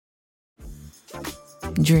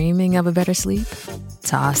Dreaming of a better sleep?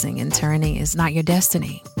 Tossing and turning is not your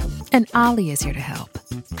destiny. And Ollie is here to help.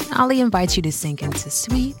 Ollie invites you to sink into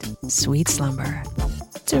sweet, sweet slumber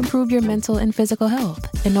to improve your mental and physical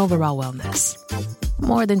health and overall wellness.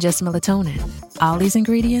 More than just melatonin, Ollie's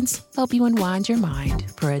ingredients help you unwind your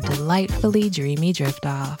mind for a delightfully dreamy drift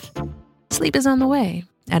off. Sleep is on the way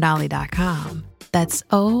at Ollie.com. That's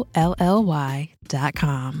OLLY.com.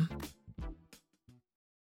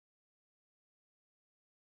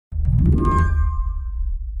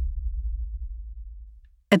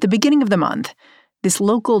 At the beginning of the month, this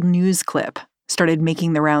local news clip started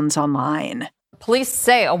making the rounds online. Police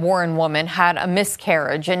say a Warren woman had a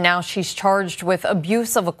miscarriage, and now she's charged with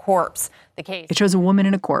abuse of a corpse. It shows a woman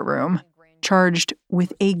in a courtroom charged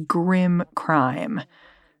with a grim crime.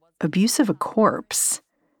 Abuse of a corpse.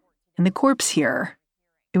 And the corpse here,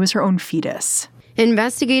 it was her own fetus.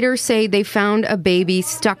 Investigators say they found a baby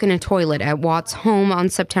stuck in a toilet at Watt's home on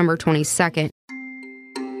September 22nd.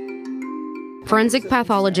 Forensic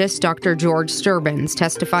pathologist Dr. George Sturbins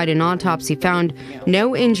testified an autopsy found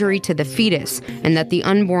no injury to the fetus and that the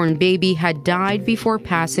unborn baby had died before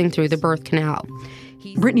passing through the birth canal.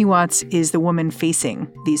 Brittany Watts is the woman facing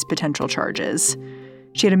these potential charges.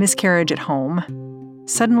 She had a miscarriage at home.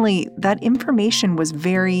 Suddenly, that information was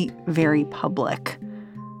very, very public.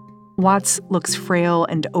 Watts looks frail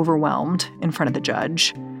and overwhelmed in front of the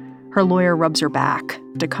judge. Her lawyer rubs her back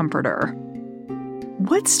to comfort her.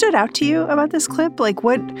 What stood out to you about this clip?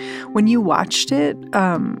 When you watched it,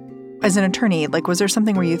 as an attorney, was there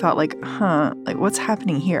something where you thought, what's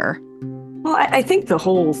happening here? Well, I think the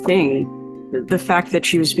whole thing, the fact that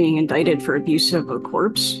she was being indicted for abuse of a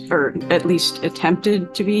corpse, or at least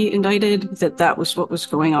attempted to be indicted, that was what was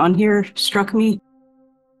going on here, struck me.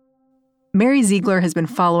 Mary Ziegler has been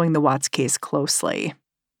following the Watts case closely.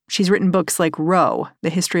 She's written books like Roe, The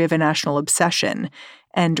History of a National Obsession,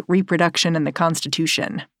 and Reproduction and the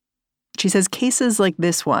Constitution. She says cases like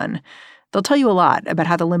this one, they'll tell you a lot about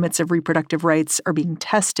how the limits of reproductive rights are being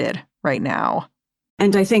tested right now.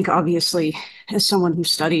 And I think, obviously, as someone who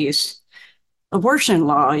studies abortion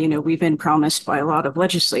law, we've been promised by a lot of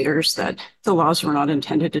legislators that the laws were not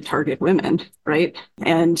intended to target women, right?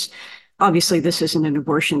 And obviously, this isn't an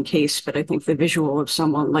abortion case, but I think the visual of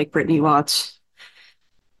someone like Brittany Watts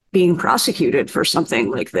being prosecuted for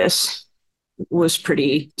something like this was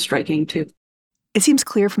pretty striking, too. It seems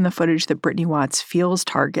clear from the footage that Brittany Watts feels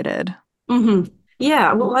targeted. Mm-hmm.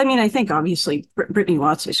 Yeah, well, I think, obviously, Brittany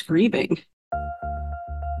Watts is grieving.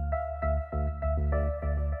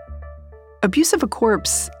 Abuse of a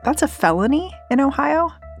corpse, that's a felony in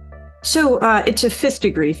Ohio? So it's a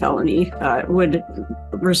 5th-degree felony, would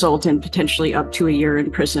result in potentially up to a year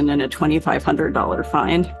in prison and a $2,500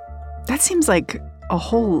 fine. That seems like a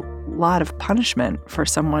whole lot of punishment for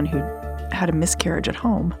someone who had a miscarriage at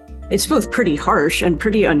home. It's both pretty harsh and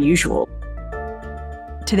pretty unusual.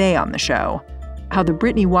 Today on the show, how the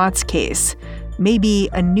Brittany Watts case may be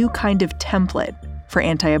a new kind of template for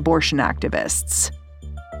anti-abortion activists.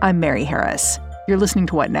 I'm Mary Harris. You're listening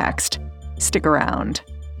to What Next? Stick around.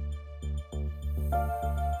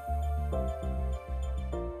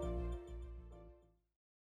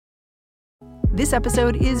 This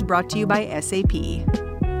episode is brought to you by SAP.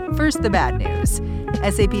 First, the bad news.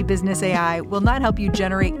 SAP Business AI will not help you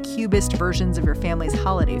generate cubist versions of your family's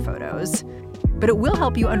holiday photos, but it will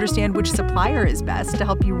help you understand which supplier is best to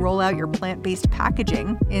help you roll out your plant-based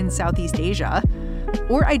packaging in Southeast Asia,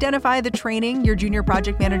 or identify the training your junior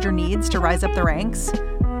project manager needs to rise up the ranks,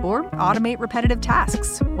 or automate repetitive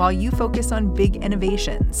tasks while you focus on big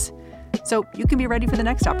innovations. So you can be ready for the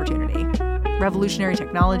next opportunity. Revolutionary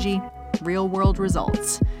technology, real-world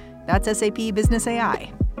results. That's SAP Business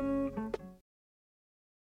AI.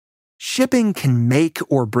 Shipping can make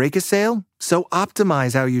or break a sale, so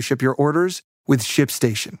optimize how you ship your orders with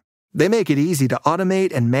ShipStation. They make it easy to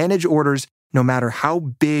automate and manage orders no matter how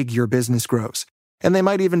big your business grows. And they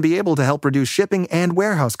might even be able to help reduce shipping and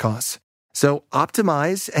warehouse costs. So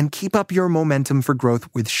optimize and keep up your momentum for growth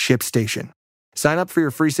with ShipStation. Sign up for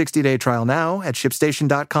your free 60-day trial now at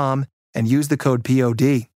ShipStation.com and use the code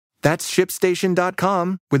POD. That's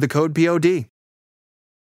ShipStation.com with the code POD.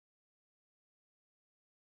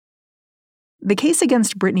 The case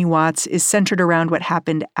against Brittany Watts is centered around what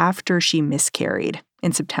happened after she miscarried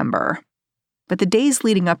in September. But the days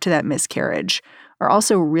leading up to that miscarriage are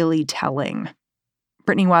also really telling.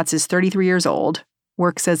 Brittany Watts is 33 years old,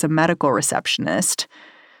 works as a medical receptionist.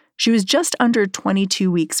 She was just under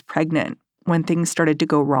 22 weeks pregnant when things started to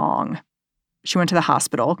go wrong. She went to the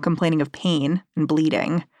hospital complaining of pain and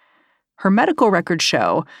bleeding. Her medical records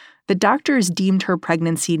show the doctors deemed her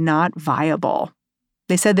pregnancy not viable.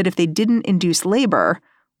 They said that if they didn't induce labor,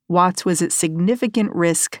 Watts was at significant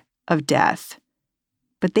risk of death.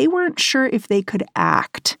 But they weren't sure if they could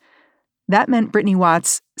act. That meant Brittany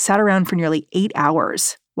Watts sat around for nearly 8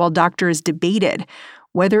 hours while doctors debated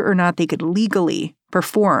whether or not they could legally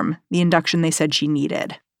perform the induction they said she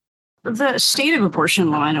needed. The state of abortion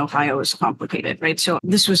law in Ohio is complicated, right? So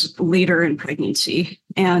this was later in pregnancy,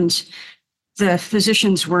 and the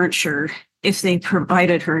physicians weren't sure if they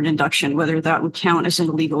provided her an induction, whether that would count as an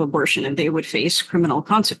illegal abortion and they would face criminal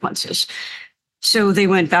consequences. So they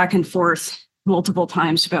went back and forth multiple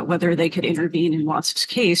times about whether they could intervene in Watts's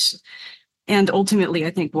case. And ultimately, I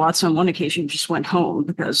think Watts on one occasion just went home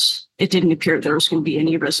because it didn't appear there was going to be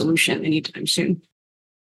any resolution anytime soon.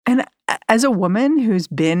 And as a woman who's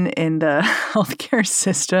been in the healthcare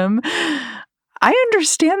system, I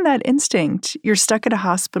understand that instinct. You're stuck at a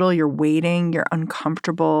hospital, you're waiting, you're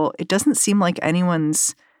uncomfortable. It doesn't seem like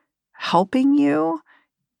anyone's helping you.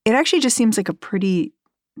 It actually just seems like a pretty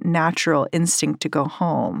natural instinct to go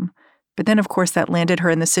home. But then, of course, that landed her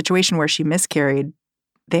in the situation where she miscarried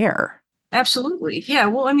there. Absolutely. Yeah.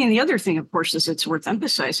 Well, I mean, the other thing, of course, is it's worth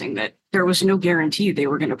emphasizing that there was no guarantee they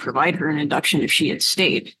were going to provide her an induction if she had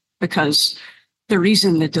stayed, because the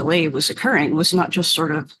reason the delay was occurring was not just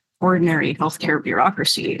sort of ordinary healthcare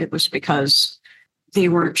bureaucracy. It was because they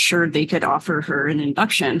weren't sure they could offer her an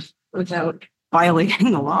induction without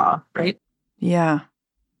violating the law, right? Yeah.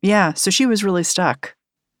 Yeah. So she was really stuck.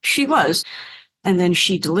 She was. And then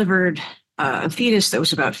she delivered a fetus that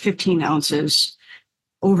was about 15 ounces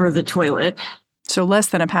over the toilet. So less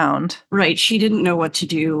than a pound. Right. She didn't know what to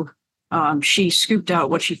do. She scooped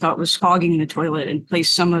out what she thought was clogging the toilet and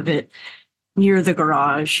placed some of it near the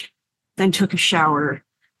garage, then took a shower,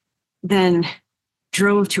 then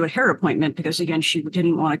drove to a hair appointment because, again, she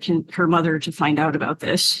didn't want her mother to find out about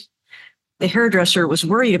this. The hairdresser was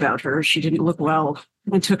worried about her. She didn't look well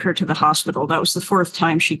and took her to the hospital. That was the 4th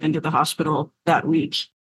time she'd been to the hospital that week.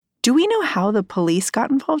 Do we know how the police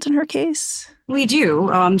got involved in her case? We do.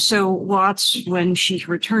 So Watts, when she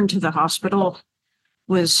returned to the hospital,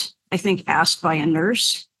 was, I think, asked by a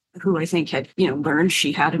nurse who I think had, learned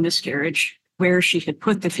she had a miscarriage, where she had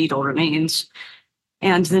put the fetal remains.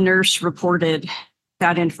 And the nurse reported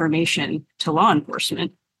that information to law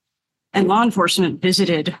enforcement. And law enforcement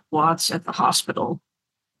visited Watts at the hospital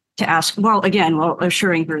to ask, while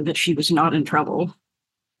assuring her that she was not in trouble,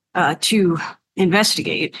 to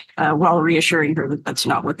investigate, while reassuring her that that's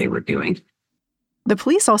not what they were doing. The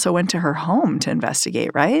police also went to her home to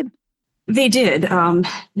investigate, right? They did.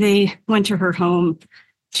 They went to her home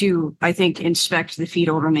to, I think, inspect the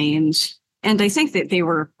fetal remains. And I think that they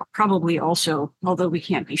were probably also, although we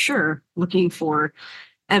can't be sure, looking for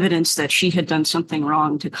evidence that she had done something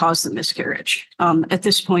wrong to cause the miscarriage. At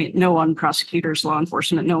this point, no one, prosecutors, law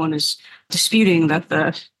enforcement, no one is disputing that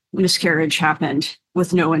the miscarriage happened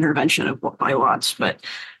with no intervention by Watts, but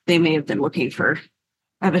they may have been looking for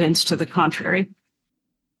evidence to the contrary.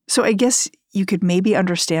 So I guess you could maybe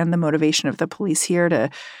understand the motivation of the police here to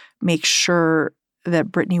make sure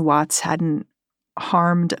that Brittany Watts hadn't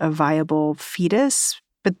harmed a viable fetus,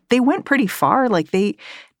 but they went pretty far. Like, they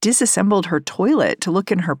disassembled her toilet to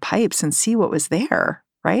look in her pipes and see what was there,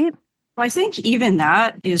 right? Well, I think even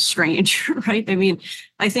that is strange, right? I mean,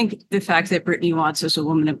 I think the fact that Brittany Watts is a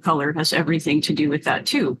woman of color has everything to do with that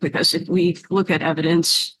too, because if we look at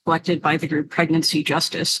evidence collected by the group Pregnancy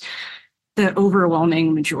Justice, the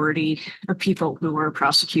overwhelming majority of people who are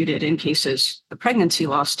prosecuted in cases of pregnancy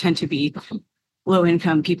loss tend to be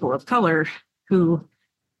low-income people of color who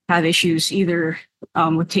have issues either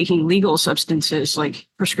with taking legal substances like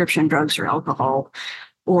prescription drugs or alcohol,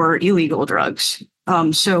 or illegal drugs.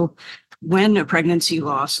 So when a pregnancy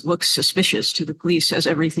loss looks suspicious to the police, has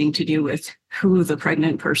everything to do with who the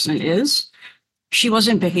pregnant person is. She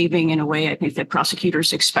wasn't behaving in a way I think that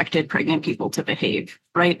prosecutors expected pregnant people to behave,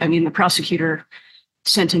 right? I mean, the prosecutor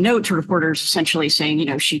sent a note to reporters essentially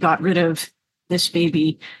saying, she got rid of this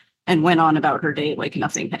baby and went on about her day like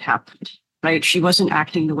nothing had happened, right? She wasn't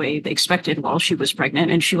acting the way they expected while she was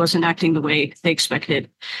pregnant, and she wasn't acting the way they expected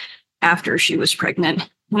after she was pregnant.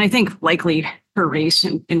 And I think likely her race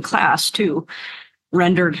in class too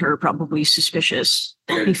rendered her probably suspicious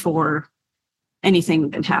before anything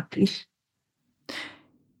even happened.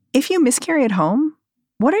 If you miscarry at home,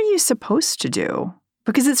 what are you supposed to do?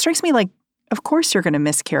 Because it strikes me like, of course you're going to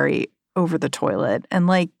miscarry over the toilet. And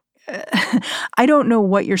I don't know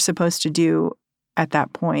what you're supposed to do at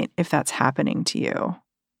that point if that's happening to you.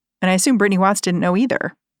 And I assume Brittany Watts didn't know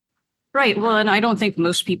either. Right. Well, and I don't think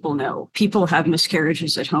most people know. People have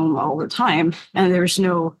miscarriages at home all the time, and there's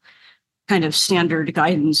no kind of standard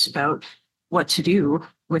guidance about what to do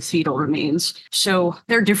with fetal remains. So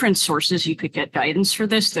there are different sources you could get guidance for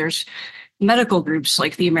this. There's medical groups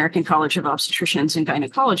like the American College of Obstetricians and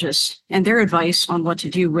Gynecologists, and their advice on what to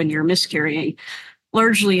do when you're miscarrying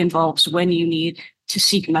largely involves when you need to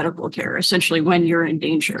seek medical care, essentially when you're in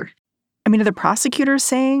danger. I mean, are the prosecutors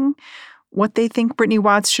saying what they think Brittany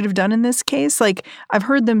Watts should have done in this case? Like, I've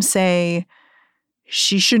heard them say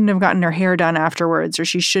she shouldn't have gotten her hair done afterwards, or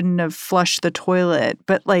she shouldn't have flushed the toilet.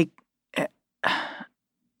 But like,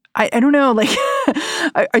 I don't know, like,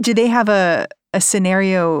 do they have a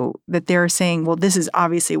scenario that they're saying, well, this is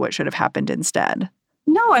obviously what should have happened instead?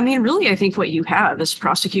 No, I mean, really, I think what you have is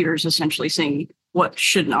prosecutors essentially saying what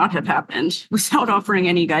should not have happened without offering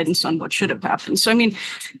any guidance on what should have happened. So, I mean,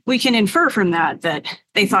 we can infer from that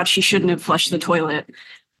they thought she shouldn't have flushed the toilet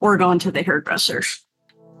or gone to the hairdresser.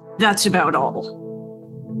 That's about all.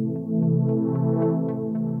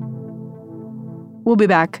 We'll be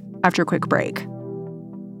back after a quick break.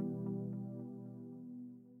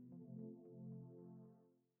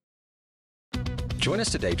 Join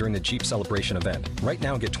us today during the Jeep Celebration event. Right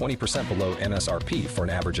now, get 20% below MSRP for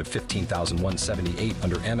an average of $15,178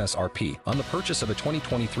 under MSRP on the purchase of a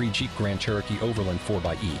 2023 Jeep Grand Cherokee Overland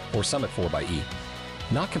 4xE or Summit 4xE.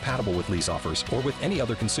 Not compatible with lease offers or with any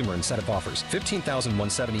other consumer incentive offers.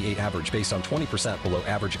 $15,178 average based on 20% below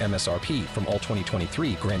average MSRP from all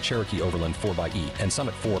 2023 Grand Cherokee Overland 4xE and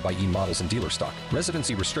Summit 4xE models in dealer stock.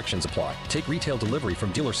 Residency restrictions apply. Take retail delivery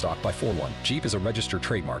from dealer stock by 4/1. Jeep is a registered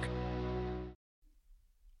trademark.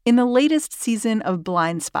 In the latest season of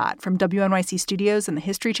Blind Spot from WNYC Studios and the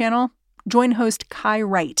History Channel, join host Kai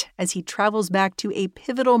Wright as he travels back to a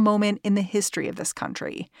pivotal moment in the history of this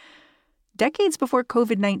country. Decades before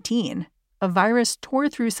COVID-19, a virus tore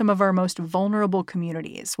through some of our most vulnerable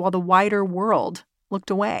communities while the wider world looked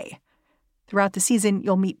away. Throughout the season,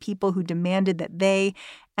 you'll meet people who demanded that they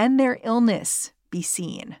and their illness be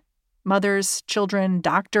seen. Mothers, children,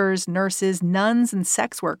 doctors, nurses, nuns, and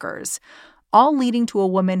sex workers, all leading to a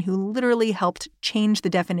woman who literally helped change the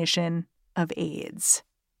definition of AIDS.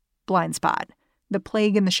 Blind Spot, The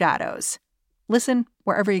Plague in the Shadows. Listen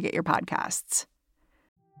wherever you get your podcasts.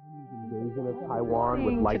 Invasion of Taiwan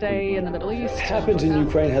with likely today in the Middle East. What happens in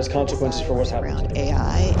Ukraine has consequences for what's happening around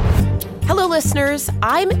AI. Hello, listeners.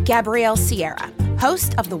 I'm Gabrielle Sierra,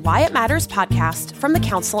 host of the Why It Matters podcast from the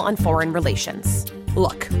Council on Foreign Relations.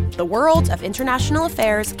 Look, the world of international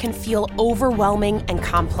affairs can feel overwhelming and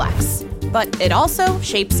complex, but it also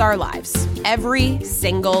shapes our lives every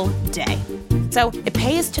single day. So it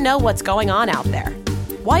pays to know what's going on out there.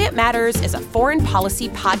 Why It Matters is a foreign policy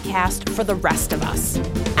podcast for the rest of us.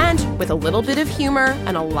 And with a little bit of humor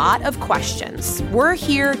and a lot of questions, we're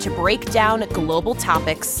here to break down global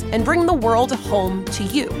topics and bring the world home to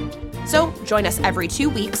you. So join us every 2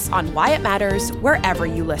 weeks on Why It Matters, wherever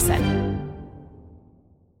you listen.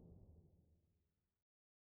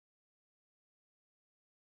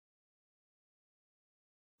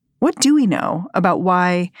 What do we know about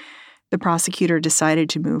why the prosecutor decided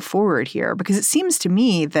to move forward here? Because it seems to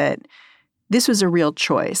me that this was a real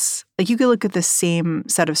choice. Like, you could look at the same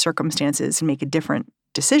set of circumstances and make a different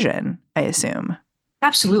decision, I assume.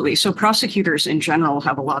 Absolutely. So prosecutors in general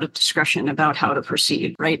have a lot of discretion about how to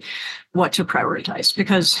proceed, right? What to prioritize,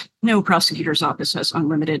 because no prosecutor's office has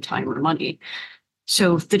unlimited time or money.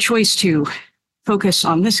 So the choice to focus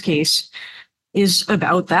on this case is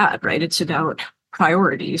about that, right? It's about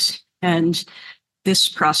priorities. And this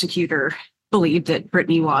prosecutor believed that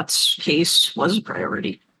Brittany Watts' case was a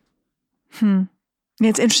priority.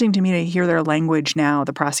 It's interesting to me to hear their language now,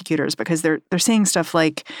 the prosecutors, because they're saying stuff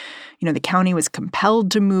like, you know, the county was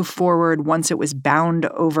compelled to move forward once it was bound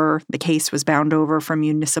over, the case was bound over from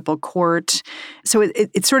municipal court. So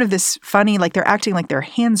it's sort of this funny, like they're acting like their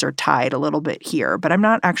hands are tied a little bit here, but I'm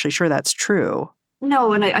not actually sure that's true.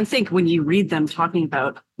 No, and I think when you read them talking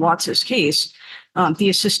about Watts' case, the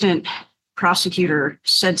assistant prosecutor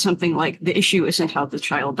said something like, the issue isn't how the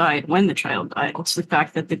child died, when the child died. It's the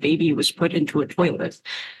fact that the baby was put into a toilet.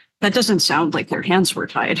 That doesn't sound like their hands were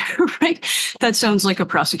tied, right? That sounds like a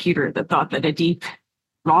prosecutor that thought that a deep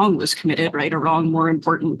wrong was committed, right? A wrong more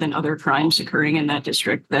important than other crimes occurring in that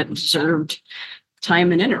district that deserved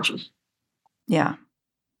time and energy. Yeah.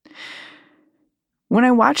 When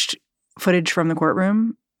I watched footage from the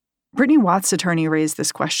courtroom, Brittany Watts' attorney raised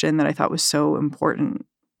this question that I thought was so important.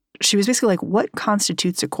 She was basically like, what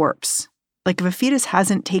constitutes a corpse? Like, if a fetus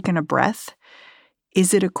hasn't taken a breath,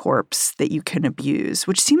 is it a corpse that you can abuse?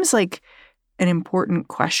 Which seems like an important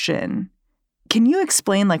question. Can you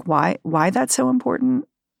explain, like, why that's so important?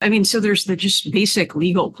 I mean, so there's the just basic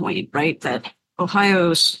legal point, right? That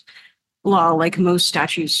Ohio's law, like most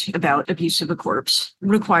statutes about abuse of a corpse,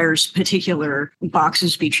 requires particular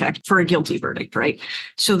boxes be checked for a guilty verdict, right?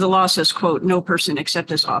 So the law says, quote, no person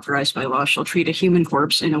except as authorized by law shall treat a human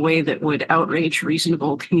corpse in a way that would outrage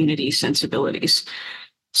reasonable community sensibilities.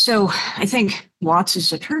 So I think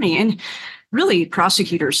Watts's attorney, and really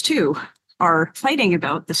prosecutors too, are fighting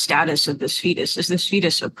about the status of this fetus. Is this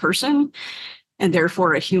fetus a person and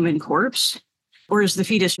therefore a human corpse? Or is the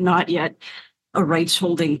fetus not yet a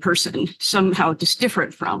rights-holding person, somehow just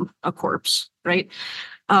different from a corpse, right?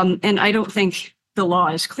 And I don't think the law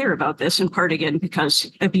is clear about this, in part, again, because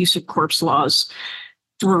abusive corpse laws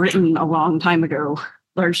were written a long time ago,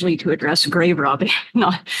 largely to address grave robbing,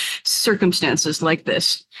 not circumstances like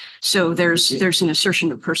this. So there's an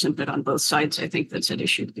assertion of personhood on both sides, I think, that's at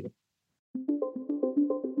issue.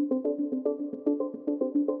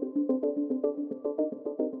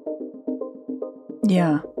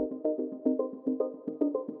 Yeah.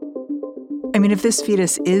 I mean, if this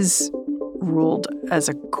fetus is ruled as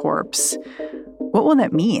a corpse, what will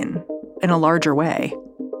that mean in a larger way?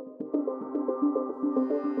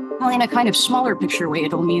 Well, in a kind of smaller picture way,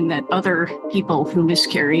 it'll mean that other people who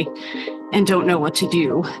miscarry and don't know what to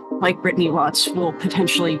do, like Brittany Watts, will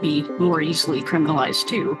potentially be more easily criminalized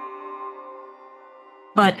too.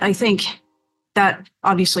 But I think that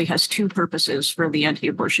obviously has two purposes for the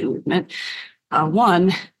anti-abortion movement.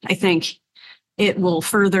 One, I think it will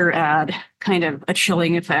further add kind of a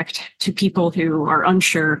chilling effect to people who are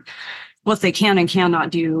unsure what they can and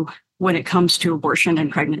cannot do when it comes to abortion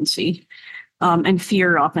and pregnancy. And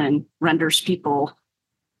fear often renders people,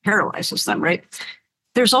 paralyzes them, right?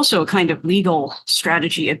 There's also a kind of legal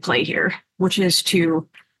strategy at play here, which is to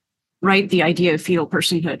write the idea of fetal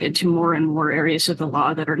personhood into more and more areas of the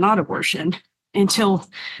law that are not abortion until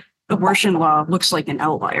abortion law looks like an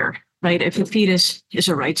outlier, right? If a fetus is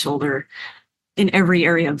a rights holder in every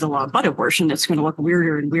area of the law but abortion, it's going to look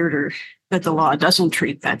weirder and weirder that the law doesn't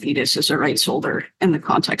treat that fetus as a rights holder in the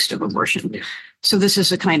context of abortion. So this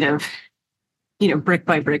is a kind of, brick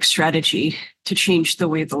by brick strategy to change the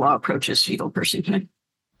way the law approaches fetal personhood.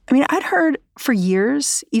 I mean, I'd heard for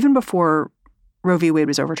years, even before Roe v. Wade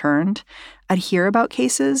was overturned, I'd hear about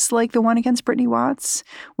cases like the one against Brittany Watts,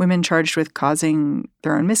 women charged with causing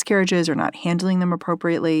their own miscarriages or not handling them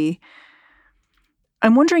appropriately.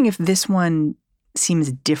 I'm wondering if this one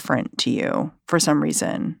seems different to you for some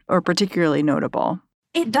reason, or particularly notable.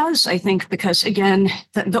 It does, I think, because, again,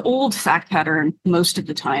 the old fact pattern, most of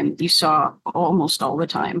the time, you saw almost all the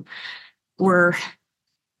time, were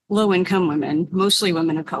low-income women, mostly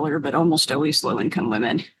women of color, but almost always low-income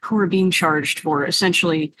women, who were being charged for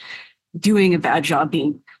essentially doing a bad job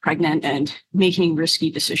being pregnant and making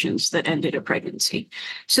risky decisions that ended a pregnancy.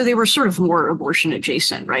 So they were sort of more abortion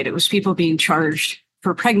adjacent, right? It was people being charged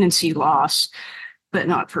for pregnancy loss, but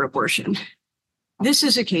not for abortion. This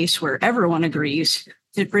is a case where everyone agrees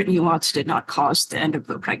that Brittany Watts did not cause the end of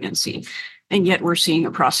the pregnancy, and yet we're seeing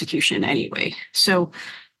a prosecution anyway. So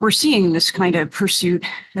we're seeing this kind of pursuit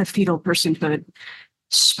of fetal personhood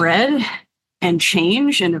spread and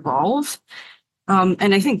change and evolve.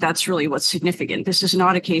 And I think that's really what's significant. This is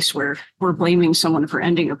not a case where we're blaming someone for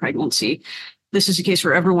ending a pregnancy. This is a case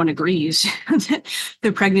where everyone agrees that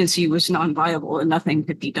the pregnancy was non-viable and nothing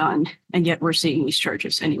could be done. And yet we're seeing these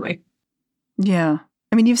charges anyway. Yeah.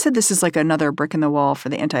 I mean, you've said this is like another brick in the wall for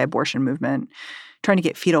the anti-abortion movement, trying to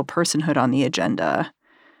get fetal personhood on the agenda.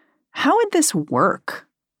 How would this work?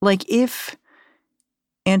 Like, if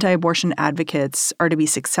anti-abortion advocates are to be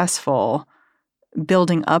successful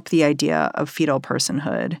building up the idea of fetal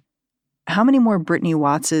personhood, how many more Brittany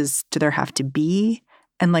Wattses do there have to be?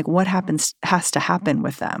 And like, what has to happen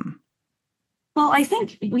with them? Well, I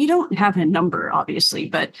think we don't have a number, obviously,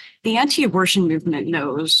 but the anti-abortion movement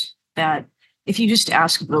knows that if you just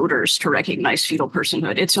ask voters to recognize fetal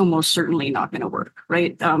personhood, it's almost certainly not going to work,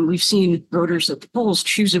 right? We've seen voters at the polls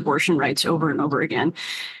choose abortion rights over and over again,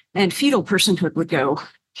 and fetal personhood would go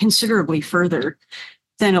considerably further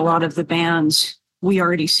than a lot of the bans we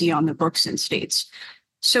already see on the books in states.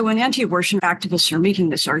 So when anti-abortion activists are making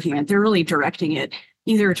this argument, they're really directing it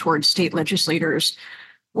either towards state legislators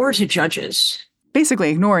or to judges.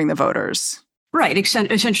 Basically ignoring the voters. Right,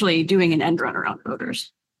 essentially doing an end run around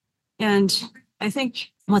voters. And I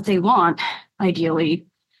think what they want, ideally,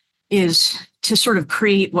 is to sort of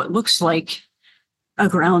create what looks like a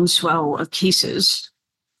groundswell of cases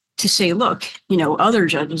to say, look, other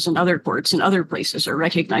judges and other courts and other places are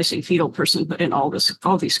recognizing fetal personhood in all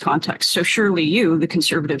these contexts. So surely you, the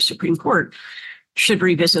conservative Supreme Court, should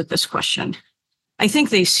revisit this question. I think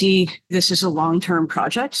they see this as a long-term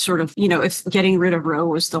project, sort of, if getting rid of Roe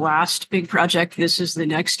was the last big project, this is the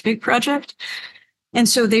next big project. And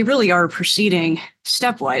so they really are proceeding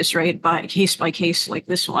stepwise, right, by case like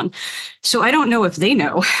this one. So I don't know if they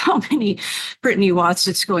know how many Brittany Watts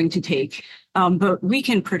it's going to take, but we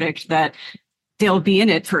can predict that they'll be in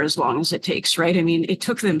it for as long as it takes, right? I mean, it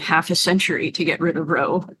took them half a century to get rid of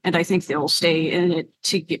Roe, and I think they'll stay in it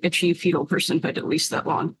to achieve fetal personhood at least that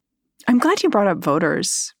long. I'm glad you brought up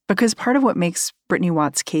voters, because part of what makes Brittany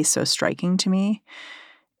Watts' case so striking to me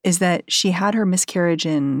is that she had her miscarriage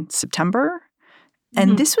in September.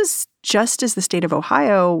 And this was just as the state of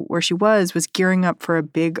Ohio, where she was gearing up for a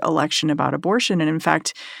big election about abortion. And in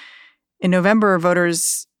fact, in November,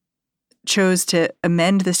 voters chose to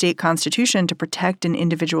amend the state constitution to protect an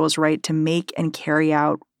individual's right to make and carry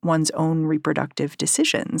out one's own reproductive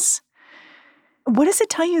decisions. What does it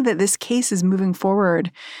tell you that this case is moving forward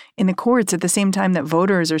in the courts at the same time that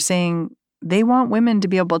voters are saying they want women to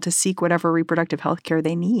be able to seek whatever reproductive health care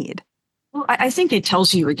they need? Well, I think it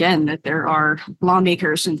tells you again that there are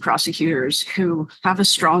lawmakers and prosecutors who have a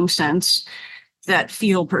strong sense that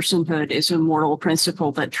fetal personhood is a moral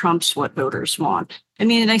principle that trumps what voters want. I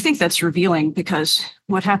mean, and I think that's revealing, because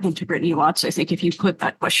what happened to Brittany Watts, I think if you put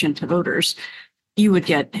that question to voters, you would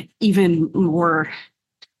get even more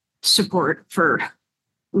support for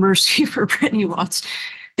mercy for Brittany Watts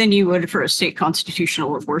than you would for a state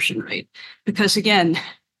constitutional abortion right. Because again,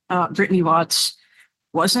 Brittany Watts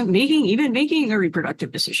wasn't making a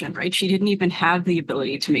reproductive decision, right? She didn't even have the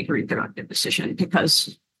ability to make a reproductive decision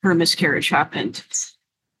because her miscarriage happened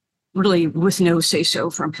really with no say-so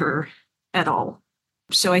from her at all.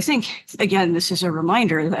 So I think, again, this is a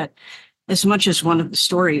reminder that as much as one of the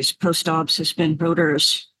stories post-obs has been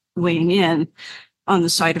voters weighing in on the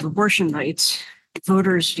side of abortion rights,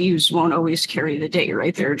 voters' views won't always carry the day,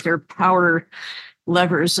 right? They're power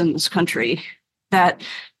levers in this country that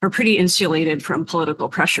are pretty insulated from political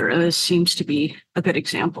pressure. And this seems to be a good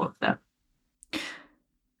example of that.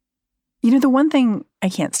 You know, the one thing I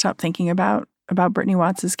can't stop thinking about Brittany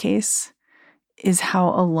Watts' case is how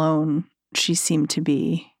alone she seemed to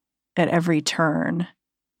be at every turn,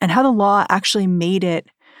 and how the law actually made it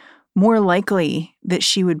more likely that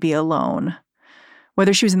she would be alone.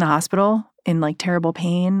 Whether she was in the hospital in terrible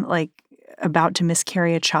pain, about to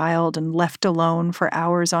miscarry a child and left alone for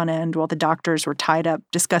hours on end while the doctors were tied up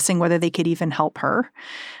discussing whether they could even help her.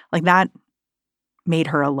 That made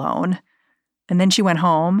her alone. And then she went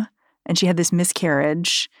home and she had this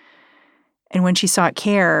miscarriage. And when she sought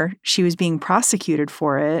care, she was being prosecuted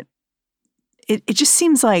for it. It just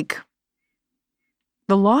seems like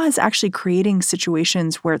the law is actually creating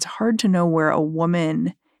situations where it's hard to know where a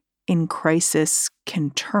woman in crisis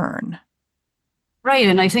can turn. Right.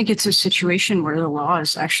 And I think it's a situation where the law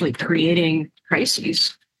is actually creating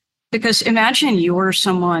crises. Because imagine you're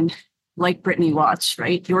someone like Brittany Watts,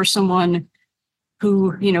 right? You're someone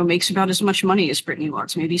who, makes about as much money as Brittany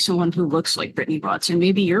Watts, maybe someone who looks like Brittany Watts, and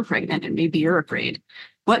maybe you're pregnant and maybe you're afraid.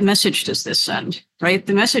 What message does this send, right?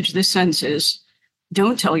 The message this sends is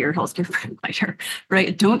don't tell your healthcare provider,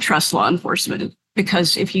 right? Don't trust law enforcement,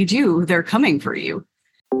 because if you do, they're coming for you.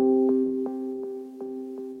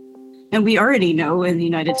 And we already know in the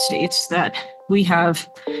United States that we have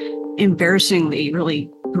embarrassingly,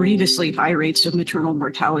 really grievously high rates of maternal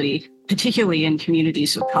mortality, particularly in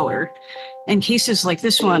communities of color. And cases like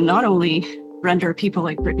this one not only render people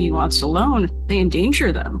like Brittany Watts alone, they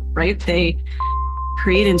endanger them, right? They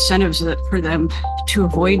create incentives for them to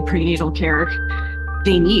avoid prenatal care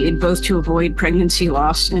they need, both to avoid pregnancy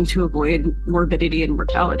loss and to avoid morbidity and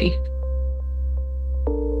mortality.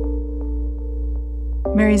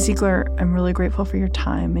 Mary Ziegler, I'm really grateful for your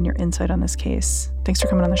time and your insight on this case. Thanks for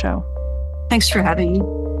coming on the show. Thanks for having me.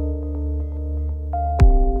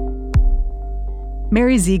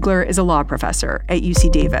 Mary Ziegler is a law professor at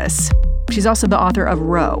UC Davis. She's also the author of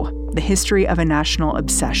Roe, The History of a National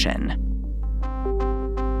Obsession.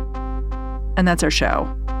 And that's our show.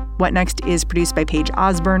 What Next is produced by Paige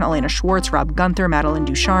Osborne, Elena Schwartz, Rob Gunther, Madeline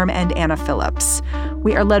Ducharme, and Anna Phillips.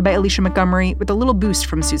 We are led by Alicia Montgomery with a little boost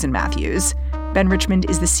from Susan Matthews. Ben Richmond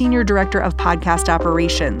is the Senior Director of Podcast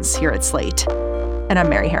Operations here at Slate. And I'm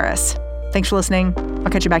Mary Harris. Thanks for listening.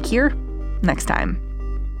 I'll catch you back here next time.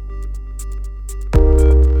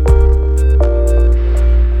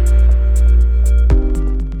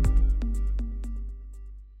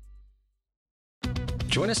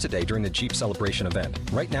 Join us today during the Jeep Celebration event.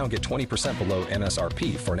 Right now, get 20% below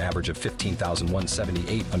MSRP for an average of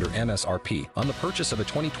 $15,178 under MSRP on the purchase of a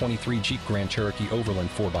 2023 Jeep Grand Cherokee Overland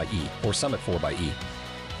 4xE or Summit 4xE.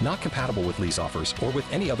 Not compatible with lease offers or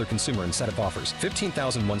with any other consumer incentive offers.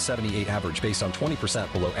 $15,178 average based on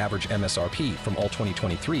 20% below average MSRP from all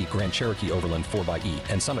 2023 Grand Cherokee Overland 4xE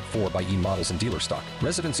and Summit 4xE models in dealer stock.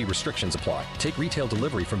 Residency restrictions apply. Take retail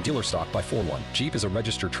delivery from dealer stock by 4/1. Jeep is a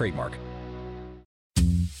registered trademark.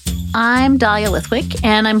 I'm Dahlia Lithwick,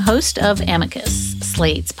 and I'm host of Amicus,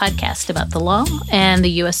 Slate's podcast about the law and the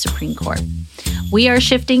U.S. Supreme Court. We are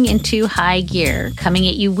shifting into high gear, coming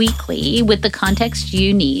at you weekly with the context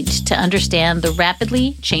you need to understand the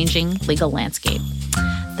rapidly changing legal landscape.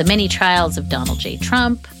 The many trials of Donald J.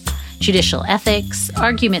 Trump, judicial ethics,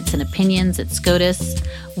 arguments and opinions at SCOTUS.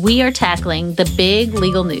 We are tackling the big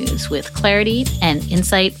legal news with clarity and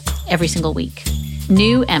insight every single week.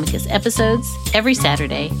 New Amicus episodes every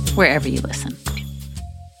Saturday, wherever you listen.